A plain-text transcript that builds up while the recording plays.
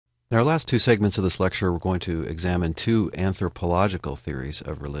In our last two segments of this lecture, we're going to examine two anthropological theories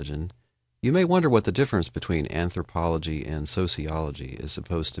of religion. You may wonder what the difference between anthropology and sociology is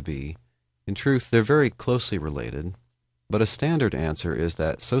supposed to be. In truth, they're very closely related, but a standard answer is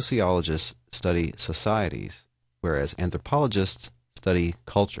that sociologists study societies, whereas anthropologists study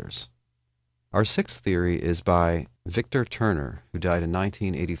cultures. Our sixth theory is by Victor Turner, who died in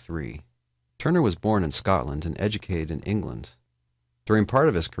 1983. Turner was born in Scotland and educated in England. During part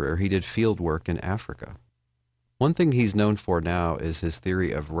of his career, he did field work in Africa. One thing he's known for now is his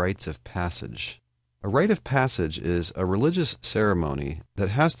theory of rites of passage. A rite of passage is a religious ceremony that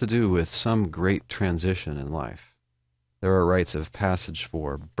has to do with some great transition in life. There are rites of passage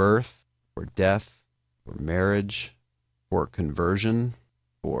for birth, for death, for marriage, for conversion,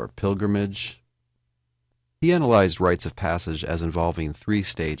 for pilgrimage. He analyzed rites of passage as involving three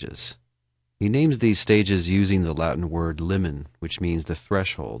stages. He names these stages using the Latin word limen, which means the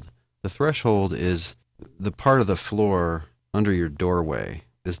threshold. The threshold is the part of the floor under your doorway,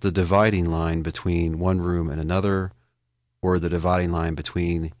 is the dividing line between one room and another, or the dividing line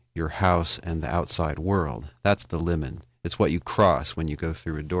between your house and the outside world. That's the limen. It's what you cross when you go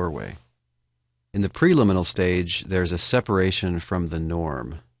through a doorway. In the preliminal stage, there's a separation from the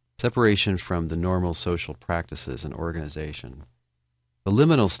norm, separation from the normal social practices and organization. The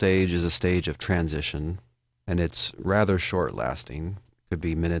liminal stage is a stage of transition, and it's rather short-lasting. It could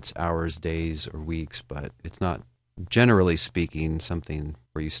be minutes, hours, days, or weeks, but it's not, generally speaking, something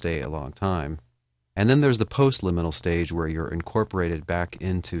where you stay a long time. And then there's the post-liminal stage where you're incorporated back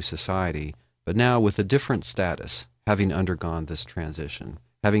into society, but now with a different status, having undergone this transition,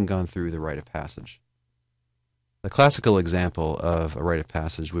 having gone through the rite of passage. A classical example of a rite of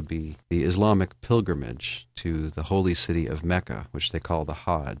passage would be the Islamic pilgrimage to the holy city of Mecca, which they call the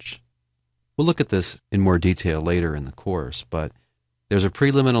Hajj. We'll look at this in more detail later in the course, but there's a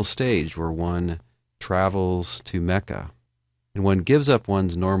preliminal stage where one travels to Mecca, and one gives up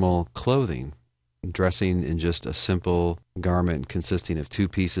one's normal clothing, dressing in just a simple garment consisting of two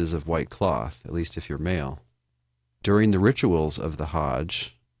pieces of white cloth, at least if you're male. During the rituals of the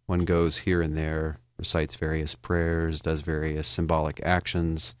Hajj, one goes here and there, recites various prayers, does various symbolic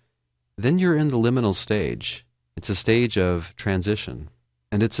actions. Then you're in the liminal stage. It's a stage of transition.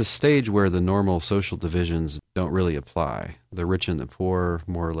 And it's a stage where the normal social divisions don't really apply. The rich and the poor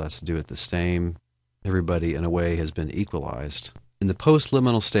more or less do it the same. Everybody, in a way, has been equalized. In the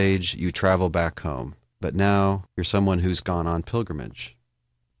post-liminal stage, you travel back home. But now you're someone who's gone on pilgrimage.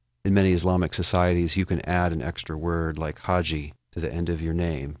 In many Islamic societies, you can add an extra word like haji to the end of your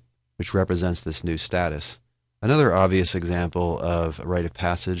name, which represents this new status. Another obvious example of a rite of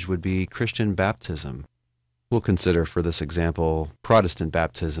passage would be Christian baptism. We'll consider for this example Protestant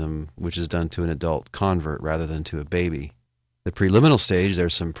baptism, which is done to an adult convert rather than to a baby. The preliminal stage,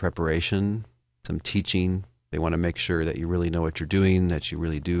 there's some preparation, some teaching. They want to make sure that you really know what you're doing, that you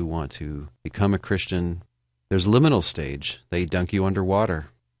really do want to become a Christian. There's a liminal stage. They dunk you under water.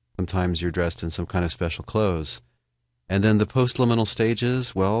 Sometimes you're dressed in some kind of special clothes. And then the post-liminal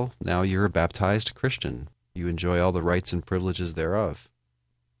stages, well, now you're a baptized Christian. You enjoy all the rights and privileges thereof.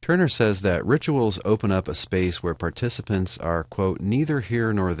 Turner says that rituals open up a space where participants are, quote, neither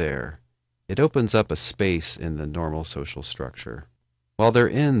here nor there. It opens up a space in the normal social structure. While they're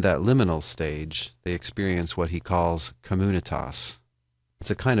in that liminal stage, they experience what he calls communitas.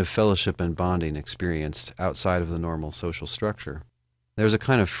 It's a kind of fellowship and bonding experienced outside of the normal social structure. There's a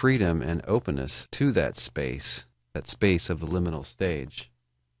kind of freedom and openness to that space of the liminal stage.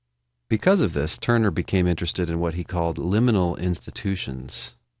 Because of this, Turner became interested in what he called liminal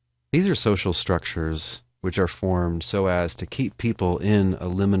institutions. These are social structures which are formed so as to keep people in a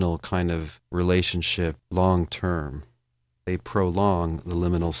liminal kind of relationship long term. They prolong the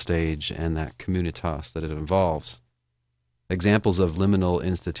liminal stage and that communitas that it involves. Examples of liminal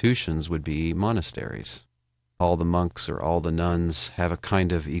institutions would be monasteries. All the monks or all the nuns have a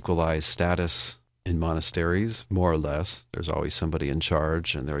kind of equalized status. In monasteries, more or less, there's always somebody in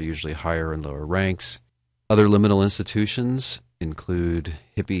charge, and there are usually higher and lower ranks. Other liminal institutions include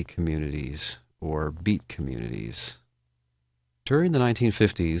hippie communities or beat communities. During the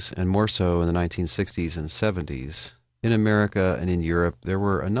 1950s, and more so in the 1960s and 70s, in America and in Europe, there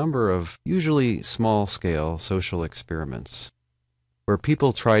were a number of usually small-scale social experiments where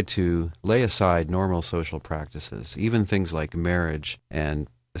people tried to lay aside normal social practices, even things like marriage and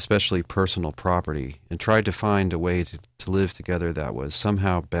especially personal property, and tried to find a way to live together that was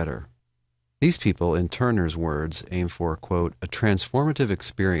somehow better. These people, in Turner's words, aim for, quote, a transformative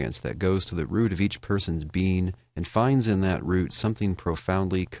experience that goes to the root of each person's being and finds in that root something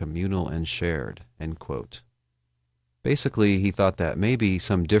profoundly communal and shared, end quote. Basically, he thought that maybe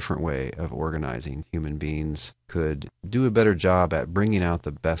some different way of organizing human beings could do a better job at bringing out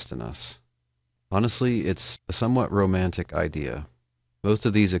the best in us. Honestly, it's a somewhat romantic idea. Most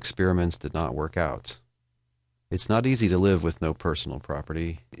of these experiments did not work out. It's not easy to live with no personal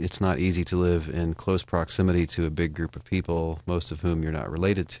property. It's not easy to live in close proximity to a big group of people, most of whom you're not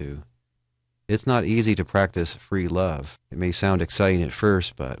related to. It's not easy to practice free love. It may sound exciting at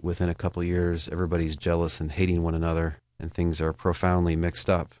first, but within a couple years, everybody's jealous and hating one another, and things are profoundly mixed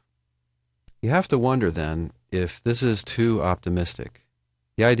up. You have to wonder, then, if this is too optimistic.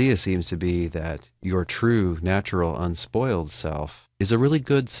 The idea seems to be that your true, natural, unspoiled self is a really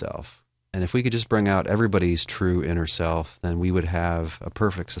good self. And if we could just bring out everybody's true inner self, then we would have a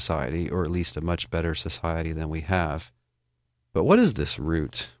perfect society, or at least a much better society than we have. But what is this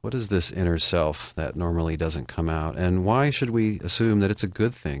root? What is this inner self that normally doesn't come out? And why should we assume that it's a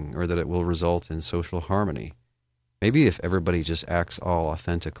good thing or that it will result in social harmony? Maybe if everybody just acts all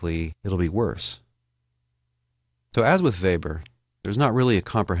authentically, it'll be worse. So as with Weber, there's not really a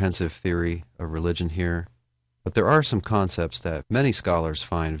comprehensive theory of religion here, but there are some concepts that many scholars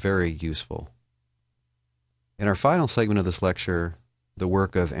find very useful. In our final segment of this lecture, the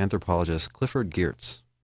work of anthropologist Clifford Geertz.